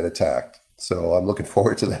 then I get attacked. So I'm looking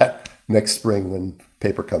forward to that next spring when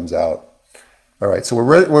paper comes out. All right, so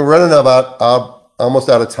we're running about almost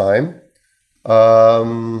out of time.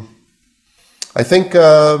 I think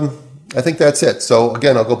that's it. So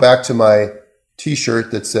again, I'll go back to my T-shirt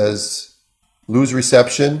that says "Lose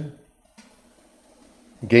reception,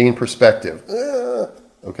 gain perspective."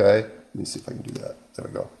 Okay, let me see if I can do that. There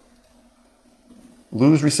we go.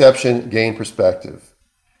 Lose reception, gain perspective.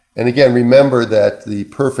 And again, remember that the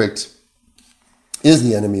perfect is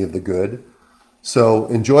the enemy of the good. So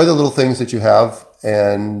enjoy the little things that you have,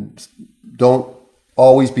 and don't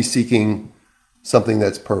always be seeking something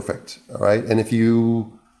that's perfect. All right. And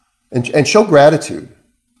and show gratitude.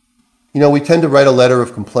 We tend to write a letter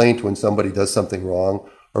of complaint when somebody does something wrong,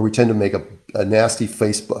 or we tend to make a nasty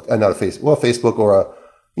Facebook or a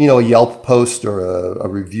Yelp post or a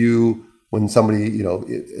review when somebody,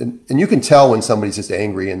 and you can tell when somebody's just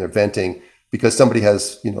angry and they're venting because somebody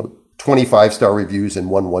has, 25-star reviews and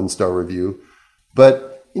 1-star review.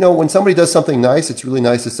 But, when somebody does something nice, it's really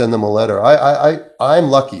nice to send them a letter. I'm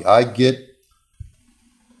lucky. I get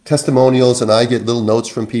testimonials and I get little notes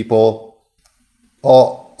from people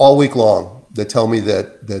all week long that tell me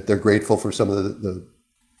that they're grateful for some of the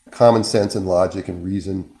common sense and logic and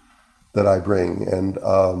reason that I bring. And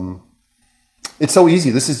it's so easy.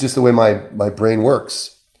 This is just the way my brain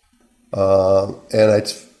works. And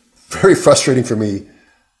it's very frustrating for me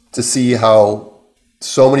to see how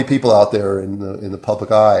so many people out there in the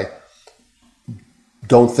public eye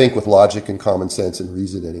don't think with logic and common sense and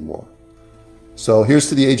reason anymore. So here's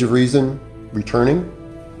to the age of reason returning,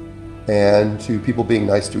 and to people being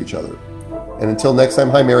nice to each other. And until next time,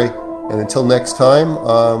 hi Mary. And until next time,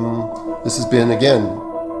 this has been, again,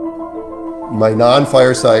 my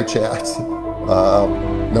non-fireside chat,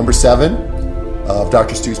 number 7 of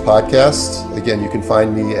Dr. Stu's podcast. Again, you can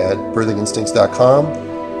find me at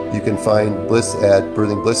birthinginstincts.com. You can find Bliss at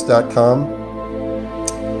birthingbliss.com.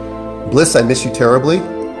 Bliss, I miss you terribly.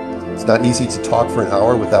 It's not easy to talk for an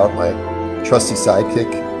hour without my trusty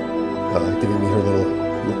sidekick giving me her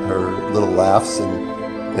little laughs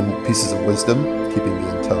and pieces of wisdom, keeping me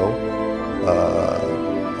in tow.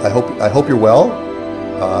 I hope you're well.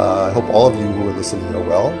 I hope all of you who are listening are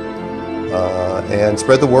well. And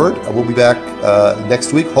spread the word. I will be back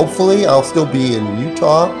next week. Hopefully, I'll still be in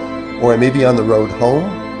Utah, or I may be on the road home,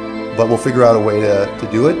 but we'll figure out a way to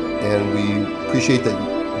do it. And we appreciate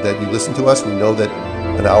that you listen to us. We know that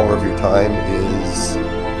an hour of your time is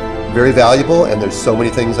very valuable, and there's so many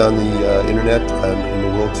things on the internet and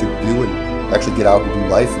in the world to do and actually get out and do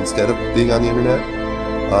life instead of being on the internet,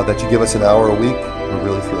 that you give us an hour a week. We're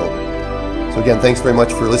really thrilled. So again, thanks very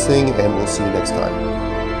much for listening, and we'll see you next time.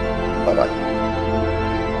 Bye-bye.